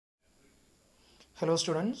Hello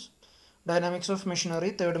students, Dynamics of Machinery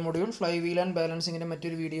third module Flywheel and Balancing in a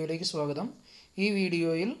material video like Swagadam. This video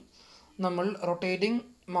il nammal rotating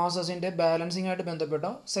masses in balancing at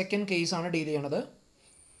bandapeta second case on a deal another.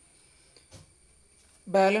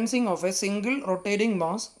 Balancing of a single rotating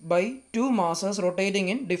mass by two masses rotating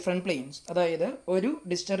in different planes. അതായത് ഒരു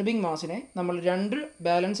disturbing മാസിനെ നമ്മൾ രണ്ട്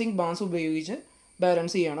balancing mass ഉപയോഗിച്ച്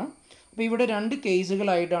balance ചെയ്യണം. അപ്പോൾ ഇവിടെ രണ്ട്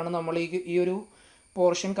കേസുകളായിട്ടാണ് നമ്മൾ ഈ ഒരു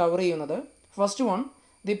പോർഷൻ കവർ ചെയ്യുന്നത്. First one,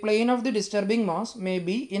 the plane of the disturbing mass may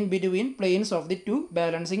be in between planes of the two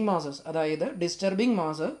balancing masses. അതായത് ഡിസ്റ്റർബിംഗ്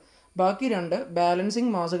മാസ് ബാക്കി രണ്ട്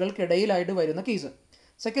ബാലൻസിംഗ് മാസുകൾക്കിടയിലായിട്ട് വരുന്ന case.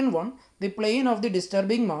 Second one, the plane of the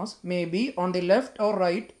disturbing mass may be on the left or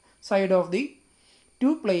right side of the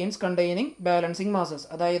two planes containing balancing masses.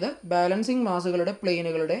 അതായത് balancing മാസുകളുടെ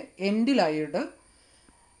പ്ലെയിനുകളുടെ എൻഡിലായിട്ട്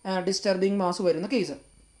disturbing mass വരുന്ന case.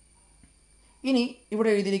 ഇനി ഇവിടെ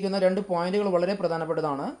എഴുതിയിരിക്കുന്ന രണ്ട് പോയിന്റുകൾ വളരെ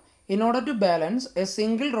പ്രധാനപ്പെട്ടതാണ്. In order to balance a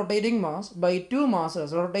single rotating mass by two masses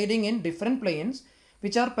rotating in different planes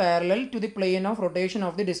which are parallel to the plane of rotation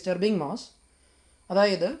of the disturbing mass,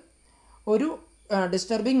 അതായത് ഒരു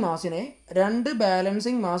ഡിസ്റ്റർബിംഗ് മാസിനെ രണ്ട്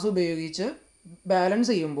ബാലൻസിംഗ് മാസ് ഉപയോഗിച്ച്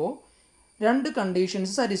ബാലൻസ് ചെയ്യുമ്പോൾ രണ്ട്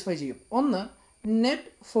conditions satisfy ചെയ്യും. ഒന്ന്, net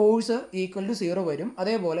force equal to 0 വരും,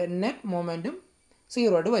 അതേപോലെ നെറ്റ് മൊമെൻറ്റും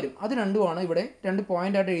 0 ആയിട്ട് വരും. അത് രണ്ടുമാണ് ഇവിടെ രണ്ട്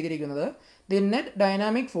പോയിൻ്റ് ആയിട്ട് എഴുതിയിരിക്കുന്നത്. The net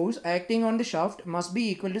dynamic force acting on the shaft must be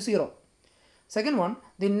equal to 0. Second one,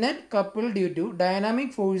 the net couple due to dynamic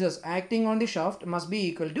forces acting on the shaft must be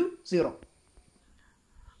equal to 0.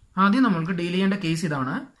 ആദ്യം നമ്മൾക്ക് ഡീൽ ചെയ്യേണ്ട case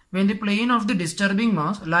ഇതാണ്. When the plane of the disturbing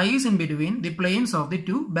mass lies in between the planes of the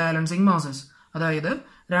two balancing masses. അതായത്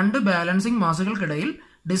രണ്ട് balancing മാസുകൾക്കിടയിൽ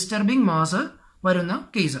disturbing mass വരുന്ന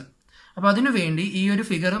case. അപ്പോൾ അതിനു വേണ്ടി ഈ ഒരു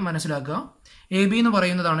ഫിഗർ മനസ്സിലാക്കുക. എ ബി എന്ന്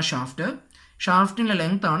പറയുന്നതാണ് ഷാഫ്റ്റ്. ഷാഫ്റ്റിൻ്റെ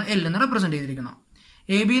ലെങ്ത് ആണ് എൽ എന്ന് റെപ്രസെൻറ്റ് ചെയ്തിരിക്കുന്നത്.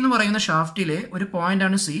 എ ബി എന്ന് പറയുന്ന ഷാഫ്റ്റിലെ ഒരു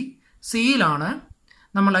പോയിന്റാണ് സി. സിയിലാണ്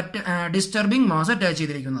നമ്മൾ ഡിസ്റ്റർബിംഗ് മാസ് അറ്റാച്ച്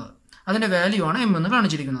ചെയ്തിരിക്കുന്നത്. അതിൻ്റെ വാല്യൂ ആണ് എം എന്ന്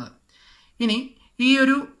കാണിച്ചിരിക്കുന്നത്. ഇനി ഈ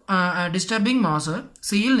ഒരു ഡിസ്റ്റർബിംഗ് മാസ്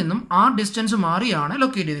സിയിൽ നിന്നും ആ ഡിസ്റ്റൻസ് മാറിയാണ്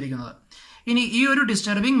ലൊക്കേറ്റ് ചെയ്തിരിക്കുന്നത്. ഇനി ഈ ഒരു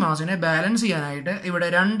ഡിസ്റ്റർബിംഗ് മാസിനെ ബാലൻസ് ചെയ്യാനായിട്ട് ഇവിടെ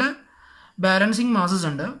രണ്ട് ബാലൻസിങ് മാസസ്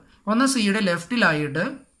ഉണ്ട്. ഒന്ന് സിയുടെ ലെഫ്റ്റിലായിട്ട്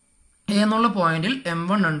എ എന്നുള്ള പോയിന്റിൽ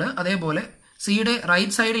M1 ഉണ്ട്, അതേപോലെ സിയുടെ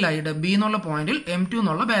റൈറ്റ് സൈഡിലായിട്ട് ബി എന്നുള്ള പോയിന്റിൽ M2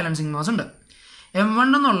 എന്നുള്ള ബാലൻസിങ് മാസ് ഉണ്ട്. M1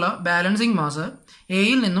 എന്നുള്ള ബാലൻസിങ് മാസ്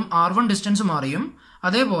എയിൽ നിന്നും R1 ഡിസ്റ്റൻസ് മാറിയും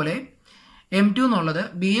അതേപോലെ M2 എന്നുള്ളത്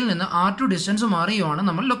ബിയിൽ നിന്ന് R2 ഡിസ്റ്റൻസ് മാറിയുമാണ്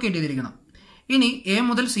നമ്മൾ ലൊക്കേറ്റ് ചെയ്തിരിക്കുന്നത്. ഇനി എ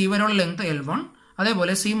മുതൽ സി വരെയുള്ള ലെങ്ത് L1,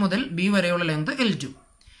 അതേപോലെ സി മുതൽ ബി വരെയുള്ള ലെങ്ത് L2.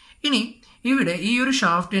 ഇനി ഇവിടെ ഈ ഒരു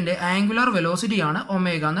ഷാഫ്റ്റിന്റെ ആംഗുലർ വെലോസിറ്റിയാണ്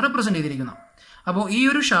ഒമേഗ എന്ന് റെപ്രസെന്റ് ചെയ്തിരിക്കുന്നത്. അപ്പോൾ ഈ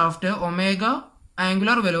ഒരു ഷാഫ്റ്റ് ഒമേഗ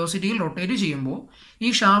ആംഗുലർ വെലോസിറ്റിയിൽ റൊട്ടേറ്റ് ചെയ്യുമ്പോൾ ഈ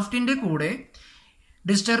ഷാഫ്റ്റിന്റെ കൂടെ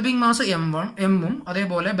ഡിസ്റ്റർബിംഗ് മാസ് എമ്മും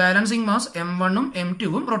അതേപോലെ ബാലൻസിംഗ് മാസ് M1ഉം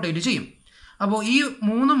M2ഉം റൊട്ടേറ്റ് ചെയ്യും. അപ്പോൾ ഈ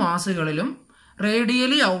മൂന്ന് മാസുകളിലും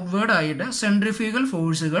റേഡിയലി ഔട്ട്വേർഡ് ആയിട്ട് സെൻട്രിഫ്യൂഗൽ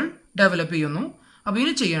ഫോഴ്സുകൾ ഡെവലപ്പ് ചെയ്യുന്നു. അപ്പോൾ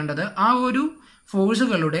ഇനി ചെയ്യേണ്ടത് ആ ഒരു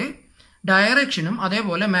ഫോഴ്സുകളുടെ ഡയറക്ഷനും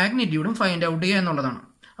അതേപോലെ മാഗ്നിറ്റ്യൂഡും ഫൈൻഡ് ഔട്ട് ചെയ്യുക എന്നുള്ളതാണ്.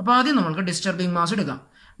 അപ്പോൾ ആദ്യം നമ്മൾക്ക് ഡിസ്റ്റർബിംഗ് മാസ് എടുക്കാം.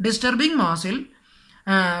 ഡിസ്റ്റർബിംഗ് മാസിൽ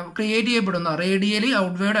ക്രിയേറ്റ് ചെയ്യപ്പെടുന്ന റേഡിയലി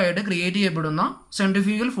ഔട്ട്വേർഡ് ആയിട്ട് ക്രിയേറ്റ് ചെയ്യപ്പെടുന്ന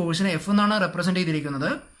സെൻട്രിഫ്യൂഗൽ ഫോഴ്സിനെ F എന്നാണ് റെപ്രസെന്റ് ചെയ്തിരിക്കുന്നത്.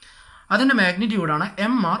 അതിന്റെ മാഗ്നിറ്റ്യൂഡാണ്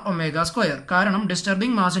MR ഒമേഗ സ്ക്വയർ. കാരണം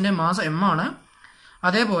ഡിസ്റ്റർബിംഗ് മാസിന്റെ മാസ് M ആണ്,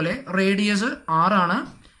 അതേപോലെ റേഡിയസ് R ആണ്,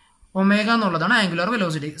 ഒമേഗ എന്നുള്ളതാണ് angular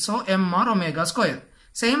velocity. So MR omega square.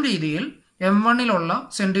 Same രീതിയിൽ M1ലുള്ള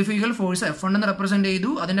സെൻട്രിഫ്യൂഗൽ ഫോഴ്സ് F1 എന്ന് റെപ്രസെന്റ്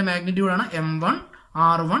ചെയ്തു. അതിന്റെ മാഗ്നിറ്റ്യൂഡാണ് M1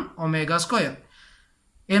 R1 omega square.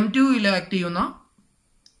 M2യിൽ act ചെയ്യുന്ന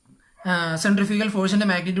സെൻട്രിഫ്യൂഗൽ ഫോഴ്സിന്റെ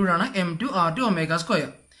മാഗ്നിറ്റ്യൂഡാണ് M2 R2 ഒമേഗ സ്ക്വയർ.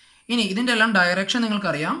 ഇനി ഇതിന്റെ എല്ലാം ഡയറക്ഷൻ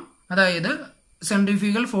നിങ്ങൾക്കറിയാം. അതായത്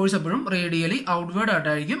സെൻട്രിഫ്യൂഗൽ ഫോഴ്സ് എപ്പോഴും റേഡിയലി ഔട്ട്വേർഡ്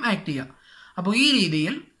ആയിട്ടായിരിക്കും ആക്ട് ചെയ്യുക. അപ്പോൾ ഈ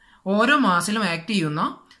രീതിയിൽ ഓരോ മാസിലും ആക്ട് ചെയ്യുന്ന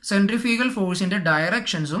സെൻട്രിഫ്യൂഗൽ ഫോഴ്സിന്റെ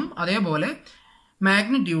ഡയറക്ഷൻസും അതേപോലെ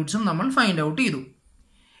മാഗ്നിറ്റ്യൂഡ്സും നമ്മൾ ഫൈൻഡ് ഔട്ട് ചെയ്തു.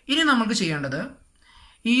 ഇനി നമുക്ക് ചെയ്യേണ്ടത്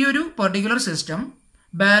ഈ ഒരു പെർട്ടിക്കുലർ സിസ്റ്റം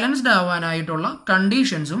ബാലൻസ്ഡ് ആവാനായിട്ടുള്ള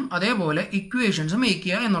കണ്ടീഷൻസും അതേപോലെ ഇക്വേഷൻസും മേക്ക്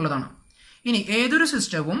ചെയ്യുക എന്നുള്ളതാണ്. ഇനി ഏതൊരു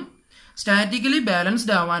സിസ്റ്റവും സ്റ്റാറ്റിക്കലി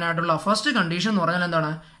ബാലൻസ്ഡ് ആവാനായിട്ടുള്ള ഫസ്റ്റ് കണ്ടീഷൻ എന്ന് പറഞ്ഞാൽ എന്താണ്?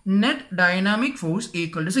 Net dynamic force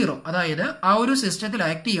equal to 0. അതായത് ആ ഒരു സിസ്റ്റത്തിൽ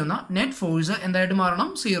ആക്ട് ചെയ്യുന്ന നെറ്റ് ഫോഴ്സ് എന്തായിട്ട് മാറണം?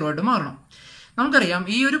 0 ആയിട്ട് മാറണം. നമുക്കറിയാം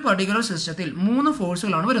ഈ ഒരു പർട്ടിക്കുലർ സിസ്റ്റത്തിൽ 3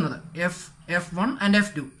 ഫോഴ്സുകളാണ് വരുന്നത്, F1 ആൻഡ്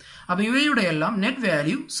F2. അപ്പോൾ ഇവയുടെ എല്ലാം നെറ്റ്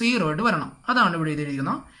വാല്യൂ 0 ആയിട്ട് വരണം. അതാണ് ഇവിടെ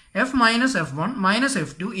എഴുതിയിരിക്കുന്നത്. F minus F1 minus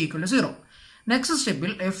F2 equal to 0. Next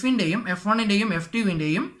സ്റ്റെപ്പിൽ എഫിന്റെയും F1ന്റെയും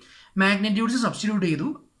F2വിന്റെയും മാഗ്നിറ്റ്യൂഡ്സ് സബ്സ്റ്റിറ്റ്യൂട്ട് ചെയ്തു.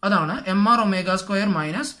 അതാണ് MR omega square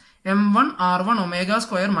minus M1 R1 omega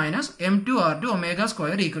square minus M2 R2 omega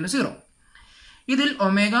square equal to 0. ഇതിൽ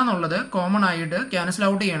ഒമേഗ എന്നുള്ളത് കോമൺ ആയിട്ട് ക്യാൻസൽ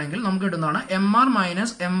ഔട്ട് ചെയ്യണമെങ്കിൽ നമുക്ക് കിട്ടുന്നതാണ് MR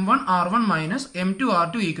minus M1 R1 minus M2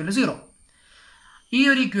 R2 equal to 0. ഈ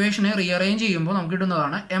ഒരു ഇക്വേഷനെ റീഅറേഞ്ച് ചെയ്യുമ്പോൾ നമുക്ക്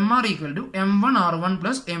കിട്ടുന്നതാണ് MR equal to M1R1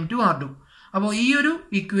 plus M2R2. അപ്പോൾ ഈ ഒരു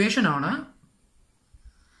ഇക്വേഷനാണ്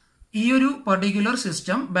ഈ ഒരു പർട്ടിക്കുലർ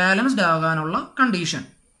സിസ്റ്റം ബാലൻസ്ഡ് ആകാനുള്ള കണ്ടീഷൻ.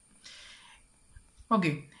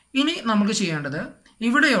 ഓക്കെ, ഇനി നമുക്ക് ചെയ്യേണ്ടത്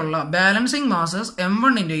ഇവിടെയുള്ള balancing masses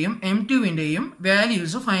M1ന്റെയും M2വിന്റെയും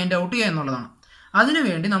values find out ചെയ്യുക എന്നുള്ളതാണ്.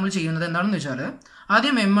 അതിനുവേണ്ടി നമ്മൾ ചെയ്യുന്നത് എന്താണെന്ന് വെച്ചാൽ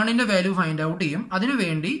ആദ്യം M1ന്റെ വാല്യൂ ഫൈൻഡ് ഔട്ട് ചെയ്യും.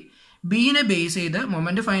 അതിനുവേണ്ടി ബിനെ ബേസ് ചെയ്ത്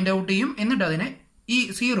മൊമെന്റ് ഫൈൻഡ് ഔട്ട് ചെയ്യും. എന്നിട്ട് അതിനെ ഈ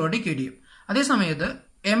 0 ഡിക്വേറ്റ് ചെയ്യും. അതേസമയത്ത്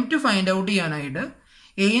M2 ഫൈൻഡ് ഔട്ട് ചെയ്യാനായിട്ട്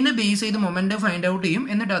എനെ ബേസ് ചെയ്ത് മൊമെന്റ് ഫൈൻഡ് ഔട്ട് ചെയ്യും.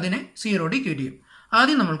 എന്നിട്ട് അതിനെ 0 ഡിക്വേറ്റ് ചെയ്യും.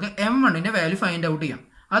 ആദ്യം നമുക്ക് M1ന്റെ വാല്യൂ ഫൈൻഡ് ഔട്ട് ചെയ്യാം.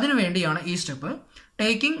 അതിനുവേണ്ടിയാണ് ഈ step,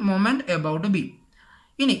 taking moment about B.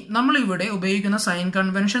 ഇനി നമ്മൾ ഇവിടെ ഉപയോഗിക്കുന്ന സൈൻ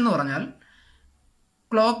കൺവെൻഷൻ എന്ന് പറഞ്ഞാൽ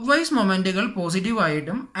clock vice മൊമെന്റുകൾ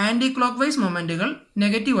പോസിറ്റീവായിട്ടും anti clock vice മൊമെന്റുകൾ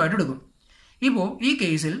നെഗറ്റീവായിട്ട് എടുക്കും. ഇപ്പോൾ ഈ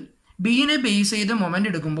കേസിൽ ബിനെ ബേസ് ചെയ്ത്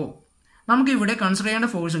മൊമെന്റ് എടുക്കുമ്പോൾ നമുക്ക് ഇവിടെ കൺസിഡർ ചെയ്യേണ്ട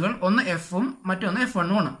ഫോഴ്സുകൾ ഒന്ന് എഫും മറ്റൊന്ന്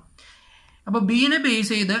F1ഉം ആണ്. അപ്പോൾ ബിനെ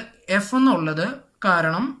ബേസ് ചെയ്ത് എഫ് എന്നുള്ളത്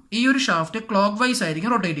കാരണം ഈ ഒരു ഷാഫ്റ്റ് ക്ലോക്ക് വൈസ്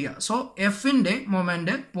ആയിരിക്കും റൊട്ടേറ്റ് ചെയ്യുക. സോ എഫിന്റെ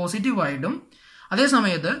മൊമെന്റ് പോസിറ്റീവായിട്ടും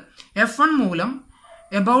അതേസമയത്ത് F1 മൂലം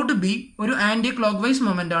എബൌട്ട് ബി ഒരു ആന്റി ക്ലോക്ക് വൈസ്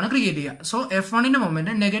മൊമെന്റ് ആണ് ക്രിയേറ്റ് ചെയ്യുക. സോ F1ന്റെ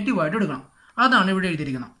മൊമെന്റ് നെഗറ്റീവായിട്ട് എടുക്കണം. അതാണ് ഇവിടെ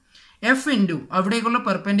എഴുതിയിരിക്കുന്നത്. F into അവിടേക്കുള്ള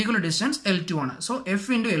perpendicular distance L2 ആണ്. സോ എഫ്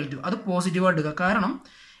ഇൻറ്റു L2 അത് പോസിറ്റീവായിട്ട് എടുക്കുക. കാരണം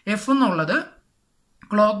എഫ് എന്നുള്ളത്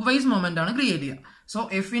ക്ലോക്ക് വൈസ് മൊമെന്റ് ആണ് ക്രിയേറ്റ് ചെയ്യുക. So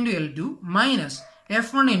F into L2 minus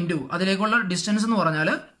F1 into അതിലേക്കുള്ള ഡിസ്റ്റൻസ് എന്ന് പറഞ്ഞാൽ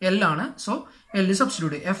L ആണ്. So L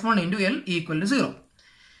substitute F1 into L equal to 0.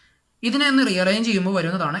 ഇതിനെ ഒന്ന് റീഅറേഞ്ച് ചെയ്യുമ്പോൾ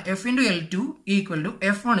വരുന്നതാണ് F into L2 equal to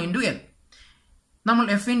F1 into L. നമ്മൾ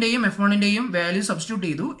എഫിന്റെയും F1ന്റെയും വാല്യൂ സബ്സ്റ്റിറ്റ്യൂട്ട്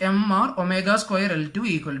ചെയ്തു. MR omega square L2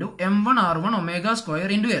 equal to M1R1 omega square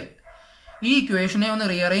into L. ഈ ഇക്വേഷനെ ഒന്ന്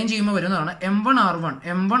rearrange ചെയ്യുമ്പോൾ വരുന്നതാണ്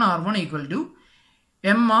M1R1 equal to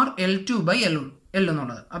MR L2 by L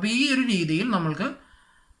എന്നുള്ളത്. അപ്പോൾ ഈ ഒരു രീതിയിൽ നമ്മൾക്ക്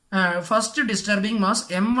first disturbing mass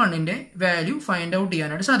M1ന്റെ value find out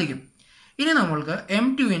ചെയ്യാനായിട്ട് സാധിക്കും. ഇനി നമ്മൾക്ക്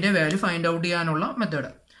M2ന്റെ വാല്യൂ ഫൈൻഡ് ഔട്ട് ചെയ്യാനുള്ള മെത്തേഡ്.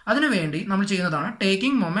 അതിനുവേണ്ടി നമ്മൾ ചെയ്യുന്നതാണ്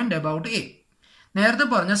ടേക്കിംഗ് മൊമെന്റ് എബൌട്ട് എ. നേരത്തെ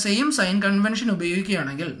പറഞ്ഞ സെയിം സൈൻ കൺവെൻഷൻ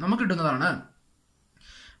ഉപയോഗിക്കുകയാണെങ്കിൽ നമുക്ക് കിട്ടുന്നതാണ്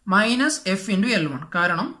മൈനസ് എഫ് ഇൻറ്റു L1.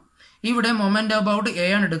 കാരണം ഇവിടെ മൊമെന്റ് അബൌട്ട് എ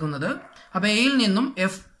ആണ് എടുക്കുന്നത്. അപ്പോൾ എയിൽ നിന്നും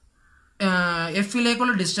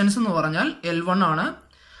എഫിലേക്കുള്ള ഡിസ്റ്റൻസ് എന്ന് പറഞ്ഞാൽ L1 ആണ്.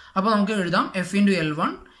 അപ്പോൾ നമുക്ക് എഴുതാം എഫ് ഇൻറ്റു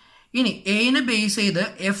L1. ഇനി എനെ ബേസ് ചെയ്ത്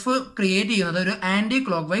എഫ് ക്രിയേറ്റ് ചെയ്യുന്നത് ഒരു ആന്റി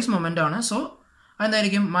ക്ലോക്ക് വൈസ് മൊമെന്റ് ആണ്. So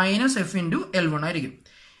അതെന്തായിരിക്കും minus F into L1 ആയിരിക്കും.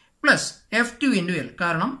 Plus F2 into L.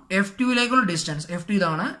 കാരണം F2ലേക്കുള്ള ഡിസ്റ്റൻസ് F2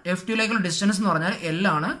 ഇതാണ്. F2ലേക്കുള്ള ഡിസ്റ്റൻസ് എന്ന് പറഞ്ഞാൽ L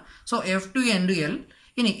ആണ്. So F2 into L.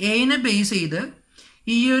 ഇനി എനെ ബേസ് ചെയ്ത്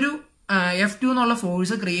ഈ ഒരു F2 എന്നുള്ള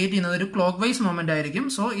ഫോഴ്സ് ക്രിയേറ്റ് ചെയ്യുന്നത് ഒരു ക്ലോക്ക് വൈസ് മൊമെന്റ് ആയിരിക്കും.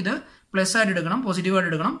 സോ ഇത് പ്ലസ് ആയിട്ട് എടുക്കണം, പോസിറ്റീവ് ആയിട്ട്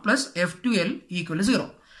എടുക്കണം. Plus F2L equal to 0.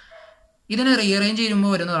 ഇതിനെ റീഅറേഞ്ച്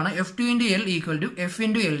ചെയ്യുമ്പോൾ വരുന്നതാണ് F2 into L equal to F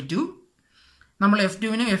into L2. നമ്മൾ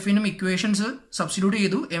F2നും Fനും ഇക്വേഷൻസ് സബ്സ്റ്റിറ്റ്യൂട്ട്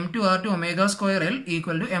ചെയ്തു. M2R2 omega square L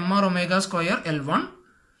equal to MR omega square L1.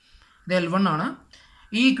 ഇത് L1 ആണ്.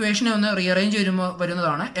 ഈ ഇക്വേഷനെ ഒന്ന് റീഅറേഞ്ച് ചെയ്യുമ്പോൾ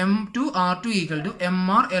വരുന്നതാണ് M2R2 equal to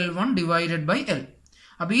MR L1 divided by L.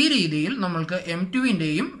 അപ്പോൾ ഈ രീതിയിൽ നമ്മൾക്ക്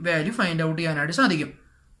M2ന്റെയും വാല്യൂ ഫൈൻഡ് ഔട്ട് ചെയ്യാനായിട്ട് സാധിക്കും.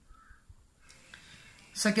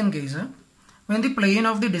 Second case, when the plane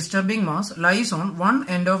of the disturbing mass lies on one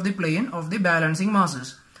end of the plane of the balancing masses.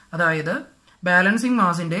 അതായത് balancing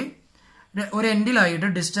മാസിന്റെ ഒരു എൻഡിലായിട്ട്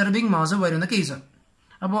disturbing mass വരുന്ന case.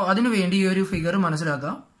 അപ്പോൾ അതിനുവേണ്ടി ഈ ഒരു ഫിഗർ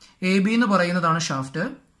മനസ്സിലാക്കുക. AB എന്ന് പറയുന്നതാണ് ഷാഫ്റ്റ്.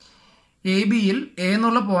 AB-യിൽ A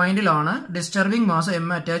എന്നുള്ള പോയിന്റിലാണ് ഡിസ്റ്റർബിംഗ് മാസ് M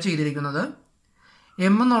അറ്റാച്ച് ചെയ്തിരിക്കുന്നത്.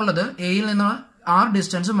 M എന്നുള്ളത് Aയിൽ നിന്ന് R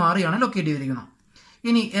ഡിസ്റ്റൻസ് മാറിയാണ് ലൊക്കേറ്റ് ചെയ്തിരിക്കുന്നത്.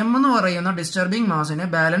 ഇനി M എന്ന് പറയുന്ന ഡിസ്റ്റർബിംഗ് മാസിനെ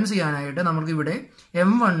ബാലൻസ് ചെയ്യാനായിട്ട് നമുക്ക് ഇവിടെ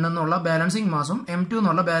M1 എന്നുള്ള ബാലൻസിംഗ് മാസും M2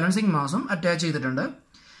 എന്നുള്ള ബാലൻസിംഗ് മാസും അറ്റാച്ച് ചെയ്തിട്ടുണ്ട്.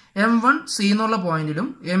 M1 C എന്നുള്ള പോയിന്റിലും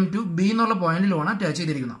M2 B എന്നുള്ള പോയിന്റിലുമാണ് അറ്റാച്ച്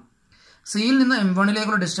ചെയ്തിരിക്കുന്നത്. സിയിൽ നിന്ന്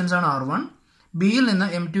M1ലേക്കുള്ള ഡിസ്റ്റൻസ് ആണ് R1, ബിയിൽ നിന്ന്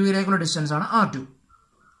M2യിലേക്കുള്ള ഡിസ്റ്റൻസ് ആണ് R2.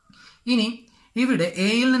 ഇനി ഇവിടെ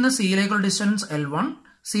എയിൽ നിന്ന് സിയിലേക്കുള്ള ഡിസ്റ്റൻസ് L1,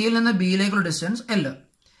 സിയിൽ നിന്ന് ബിയിലേക്കുള്ള ഡിസ്റ്റൻസ് L.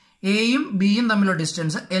 എയും ബിയും തമ്മിലുള്ള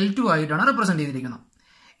ഡിസ്റ്റൻസ് L2 ആയിട്ടാണ് റെപ്രസെന്റ് ചെയ്തിരിക്കുന്നത്.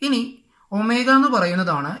 ഇനി ഒമേഗ എന്ന്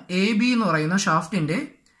പറയുന്നതാണ് AB എന്ന് പറയുന്ന ഷാഫ്റ്റിന്റെ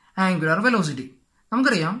ആംഗുലർ വെലോസിറ്റി.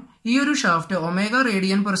 നമുക്കറിയാം ഈ ഒരു shaft omega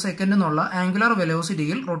radian per second എന്നുള്ള ആംഗുലർ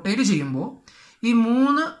വെലോസിറ്റിയിൽ റൊട്ടേറ്റ് ചെയ്യുമ്പോൾ ഈ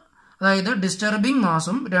മൂന്ന്, അതായത് ഡിസ്റ്റർബിംഗ്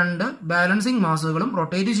മാസും രണ്ട് ബാലൻസിംഗ് മാസുകളും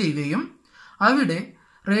റൊട്ടേറ്റ് ചെയ്യുകയും അവിടെ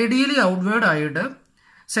റേഡിയലി ഔട്ട്വേർഡ് ആയിട്ട്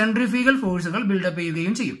സെൻട്രിഫ്യൂഗൽ ഫോഴ്സുകൾ ബിൽഡപ്പ്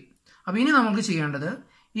ചെയ്യുകയും ചെയ്യും. അപ്പോൾ ഇനി നമുക്ക് ചെയ്യേണ്ടത്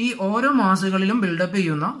ഈ ഓരോ മാസുകളിലും ബിൽഡപ്പ്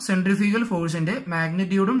ചെയ്യുന്ന സെൻട്രിഫ്യൂഗൽ ഫോഴ്സിന്റെ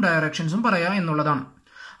മാഗ്നിറ്റ്യൂഡും ഡയറക്ഷൻസും പറയാം എന്നുള്ളതാണ്.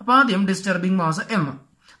 അപ്പോൾ ആദ്യം ഡിസ്റ്റർബിംഗ് മാസ് M.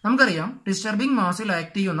 നമുക്കറിയാം ഡിസ്റ്റർബിംഗ് മാസിൽ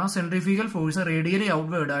ആക്ട് ചെയ്യുന്ന സെൻട്രിഫ്യൂഗൽ ഫോഴ്സ് റേഡിയലി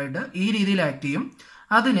ഔട്ട്വേർഡ് ആയിട്ട് ഈ രീതിയിൽ ആക്ട് ചെയ്യും.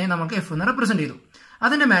 അതിനെ നമുക്ക് F എന്ന് റെപ്രസെന്റ് ചെയ്തു.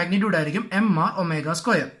 അതിന്റെ മാഗ്നിറ്റ്യൂഡ് ആയിരിക്കും MR ഒമേഗ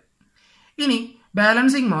സ്ക്വയർ. ഇനി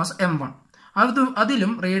ബാലൻസിംഗ് മാസ് M1.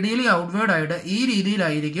 അതിലും റേഡിയലി ഔട്ട്വേർഡ് ആയിട്ട് ഈ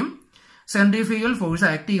രീതിയിലായിരിക്കും സെൻട്രിഫ്യൂഗൽ ഫോഴ്സ്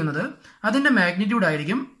ആക്ട് ചെയ്യുന്നത്. അതിന്റെ മാഗ്നിറ്റ്യൂഡ്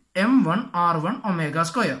ആയിരിക്കും m1r1 ഒമേഗ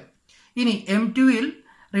സ്ക്വയർ. ഇനി m2ൽ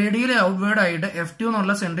റേഡിയലി ഔട്ട്വേർഡ് ആയിട്ട് F2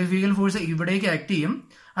 എന്നുള്ള സെൻട്രിഫ്യൂഗൽ ഫോഴ്സ് ഇവിടേക്ക് ആക്ട് ചെയ്യും.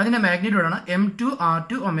 അതിന്റെ മാഗ്നിറ്റ്യൂഡ് ആണ്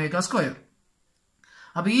m2r2 ഒമേഗ സ്ക്വയർ.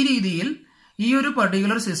 അപ്പൊ ഈ രീതിയിൽ ഈ ഒരു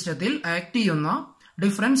പർട്ടിക്കുലർ സിസ്റ്റത്തിൽ ആക്ട് ചെയ്യുന്ന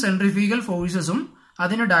ഡിഫറെന്റ് സെൻട്രിഫ്യൂഗൽ ഫോഴ്സസും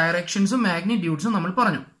അതിന്റെ ഡയറക്ഷൻസും മാഗ്നിറ്റ്യൂഡ്സും നമ്മൾ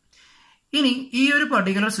പറഞ്ഞു. ഇനി ഈ ഒരു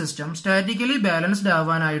പർട്ടിക്കുലർ സിസ്റ്റം സ്റ്റാറ്റിക്കലി ബാലൻസ്ഡ്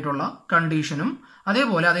ആവാനായിട്ടുള്ള കണ്ടീഷനും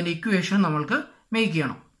അതേപോലെ അതിന്റെ ഇക്വേഷനും നമ്മൾക്ക് മേക്ക്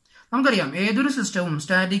ചെയ്യണം. നമുക്കറിയാം ഏതൊരു സിസ്റ്റവും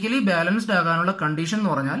സ്റ്റാറ്റിക്കലി ബാലൻസ്ഡ് ആകാനുള്ള കണ്ടീഷൻ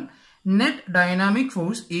എന്ന് പറഞ്ഞാൽ നെറ്റ് ഡൈനാമിക്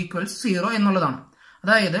ഫോഴ്സ് ഈക്വൽസ് 0 എന്നുള്ളതാണ്.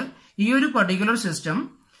 അതായത് ഈ ഒരു പർട്ടിക്കുലർ സിസ്റ്റം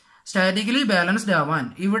സ്റ്റാറ്റിക്കലി ബാലൻസ്ഡ് ആവാൻ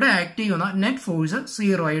ഇവിടെ ആക്ട് ചെയ്യുന്ന നെറ്റ് ഫോഴ്സ്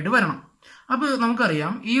 0 ആയിട്ട് വരണം. അപ്പോൾ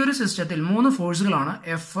നമുക്കറിയാം ഈ ഒരു സിസ്റ്റത്തിൽ 3 ഫോഴ്സുകളാണ്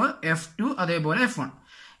എഫ്, F2 അതേപോലെ F1.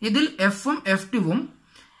 ഇതിൽ എഫും F2ഉം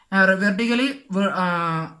വെർട്ടിക്കലി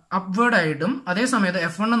അപ്വേർഡ് ആയിട്ടും അതേസമയത്ത്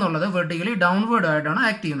F1 എന്നുള്ളത് വെർട്ടിക്കലി ഡൗൺവേർഡ് ആയിട്ടാണ്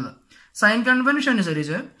ആക്ട് ചെയ്യുന്നത്. സൈൻ കൺവെൻഷൻ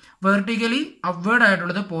അനുസരിച്ച് വെർട്ടിക്കലി അപ്വേർഡ്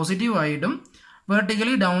ആയിട്ടുള്ളത് പോസിറ്റീവ് ആയിട്ടും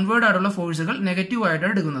വെർട്ടിക്കലി ഡൗൺവേർഡ് ആയിട്ടുള്ള ഫോഴ്സുകൾ നെഗറ്റീവ്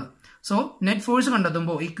ആയിട്ടാണ് എടുക്കുന്നത്. സോ നെറ്റ് ഫോഴ്സ്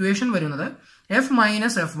കണ്ടെത്തുമ്പോൾ ഇക്വേഷൻ വരുന്നത് F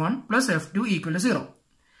minus F1 plus F2 equal to 0.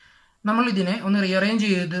 നമ്മൾ ഇതിനെ ഒന്ന് റീഅറേഞ്ച്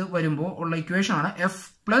ചെയ്ത് വരുമ്പോൾ ഉള്ള ഇക്വേഷൻ ആണ് F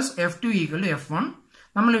plus F2 equal to F1.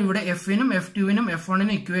 നമ്മൾ ഇവിടെ Fനും F2നും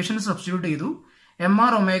F1നും ഇക്വേഷൻ സബ്സ്റ്റിറ്റ്യൂട്ട് ചെയ്തു.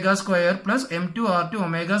 mr omega square plus m2r2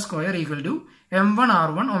 omega square equal to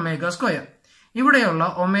m1r1 omega square. ഇവിടെയുള്ള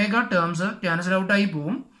ഒമേഗ ടേംസ് ക്യാൻസൽ ഔട്ട് ആയി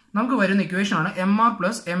പോവും. നമുക്ക് വരുന്ന ഇക്വേഷൻ ആണ് mr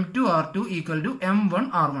plus m2r2 equal to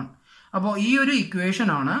m1r1. അപ്പോൾ ഈ ഒരു ഇക്വേഷൻ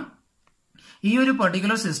ആണ് ഈ ഒരു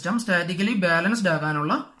പർട്ടിക്കുലർ സിസ്റ്റം സ്റ്റാറ്റിക്കലി ബാലൻസ്ഡ്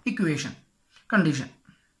ആകാനുള്ള ഇക്വേഷൻ കണ്ടീഷൻ.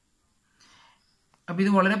 അപ്പൊ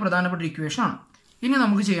ഇത് വളരെ പ്രധാനപ്പെട്ട ഇക്വേഷൻ ആണ്. ഇനി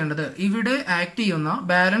നമുക്ക് ചെയ്യേണ്ടത് ഇവിടെ ആക്ട് ചെയ്യുന്ന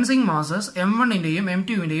balancing masses m1ന്റെയും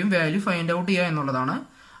m2ന്റെയും value find out ചെയ്യുക എന്നുള്ളതാണ്.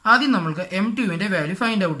 ആദ്യം നമ്മൾക്ക് m2ന്റെ വാല്യൂ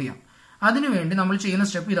ഫൈൻഡ് ഔട്ട് ചെയ്യാം. അതിനുവേണ്ടി നമ്മൾ ചെയ്യുന്ന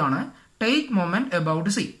സ്റ്റെപ്പ് ഇതാണ്, ടേക്ക് മൊമെന്റ്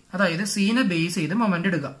അബൌട്ട് സി. അതായത് സീനെ ബേസ് ചെയ്ത് മൊമെന്റ്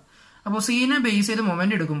എടുക്കുക. അപ്പോൾ സീനെ ബേസ് ചെയ്ത്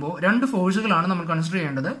മൊമെന്റ് എടുക്കുമ്പോൾ 2 ഫോഴ്സുകളാണ് നമ്മൾ കൺസിഡർ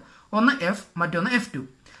ചെയ്യേണ്ടത്. ഒന്ന് F, മറ്റൊന്ന് F2.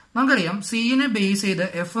 നമുക്കറിയാം സീനെ ബേസ് ചെയ്ത്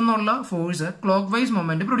F എന്നുള്ള force clock vice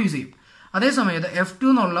moment produce ചെയ്യും. അതേസമയത്ത് F2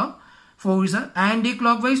 എന്നുള്ള force anti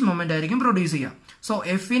clock vice moment ആയിരിക്കും പ്രൊഡ്യൂസ് ചെയ്യുക. സോ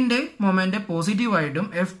എഫിന്റെ മൊമെന്റ് പോസിറ്റീവ് ആയിട്ടും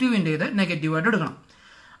F2ന്റേത് നെഗറ്റീവ് ആയിട്ട് എടുക്കണം.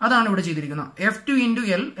 അതാണ് ഇവിടെ ചെയ്തിരിക്കുന്നത്. F2 ഇൻറ്റു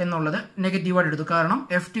L എന്നുള്ളത് നെഗറ്റീവ് ആയിട്ട് എടുത്തു. കാരണം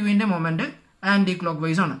F2ന്റെ മൊമെന്റ് ആന്റി ക്ലോക്ക്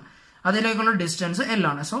വൈസ് ആണ്. അതിലേക്കുള്ള ഡിസ്റ്റൻസ് L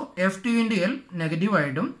ആണ്. So F2 into L negative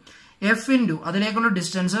ആയിട്ടും F ഇൻറ്റു അതിലേക്കുള്ള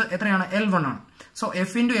ഡിസ്റ്റൻസ് എത്രയാണ്? L1 ആണ്. സോ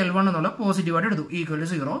F ഇൻറ്റു L1 എന്നുള്ള പോസിറ്റീവ് ആയിട്ട് എടുത്തു ഈക്വൽ ടു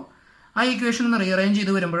 0. ആ ഇക്വേഷൻ ഒന്ന് റീഅറേഞ്ച്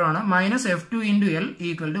ചെയ്ത് വരുമ്പോഴാണ് minus F2 into L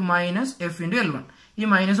equal to minus F into L1. ഈ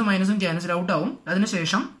മൈനസും മൈനസും ക്യാൻസൽ ഔട്ട് ആവും.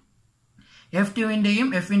 അതിനുശേഷം F2ന്റെയും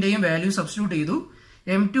Fന്റെയും വാല്യൂ സബ്സ്റ്റിറ്റ്യൂട്ട് ചെയ്തു.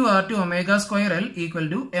 m2r2 omega square L equal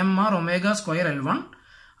to mr omega square L1.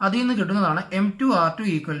 അതിൽ നിന്ന് കിട്ടുന്നതാണ് m2r2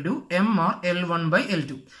 equal to mr L1 by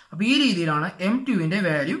L2. അപ്പൊ ഈ രീതിയിലാണ് m2ന്റെ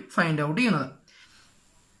വാല്യൂ ഫൈൻഡ് ഔട്ട് ചെയ്യുന്നത്.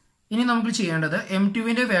 ഇനി നമുക്ക് ചെയ്യേണ്ടത്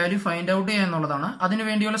m2ന്റെ വാല്യൂ ഫൈൻഡ് ഔട്ട് ചെയ്യുക എന്നുള്ളതാണ്.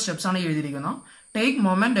 അതിനുവേണ്ടിയുള്ള സ്റ്റെപ്സ് ആണ് എഴുതിയിരിക്കുന്നത്. Take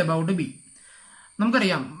moment about B.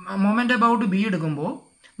 നമുക്കറിയാം മൊമെന്റ് അബൌട്ട് ബി എടുക്കുമ്പോൾ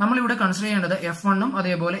നമ്മളിവിടെ കൺസിഡർ ചെയ്യേണ്ടത് F1ഉം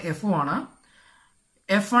അതേപോലെ F1 ആണ്.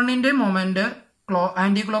 F1ന്റെ മൊമെന്റ്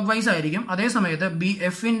ആന്റി ക്ലോക്ക് വൈസ് ആയിരിക്കും. അതേസമയത്ത്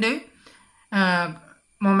Fന്റെ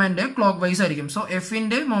മൊമെന്റ് ക്ലോക്ക് വൈസ് ആയിരിക്കും. സോ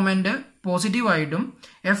Fന്റെ മൊമെന്റ് പോസിറ്റീവ് ആയിട്ടും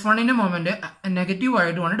F1ന്റെ മൊമെന്റ് നെഗറ്റീവ്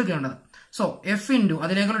ആയിട്ടുമാണ് എടുക്കേണ്ടത്. സോ F ഇൻറ്റു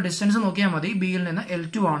അതിലേക്കുള്ള ഡിസ്റ്റൻസ് നോക്കിയാൽ മതി. ബിയിൽ നിന്ന്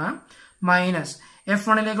L2 ആണ് മൈനസ്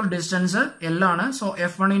F1ലേക്കുള്ള ഡിസ്റ്റൻസ് L ആണ്. So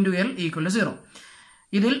F1 into L equal to 0.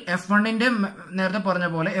 ഇതിൽ F1ന്റെ നേരത്തെ പറഞ്ഞ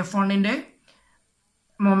പോലെ F1ന്റെ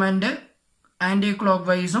മൊമെന്റ് ആന്റി ക്ലോക്ക്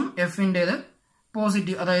വൈസും Fന്റേത്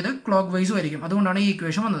പോസിറ്റീവ് അതായത് ക്ലോക്ക് വൈസും ആയിരിക്കും. അതുകൊണ്ടാണ് ഈ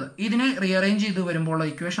ഇക്വേഷൻ വന്നത്. ഇതിനെ റീഅറേഞ്ച് ചെയ്ത് വരുമ്പോൾ ഉള്ള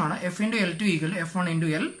ഇക്വേഷൻ ആണ് F into L2 equal F1 into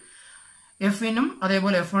L. Fനും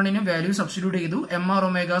അതേപോലെ F1നും വാല്യൂ സബ്സ്റ്റിറ്റ്യൂട്ട് ചെയ്തു. mr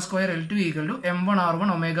omega square L2 equal to m1r1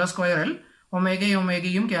 omega square L.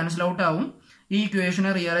 ഒമേഗയും cancel out ആവും. ഈ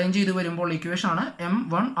ഇക്വേഷനെ റീഅറേഞ്ച് ചെയ്ത് വരുമ്പോൾ ഇക്വേഷൻ ആണ്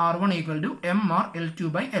m1r1 equal to mr L2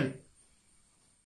 by L.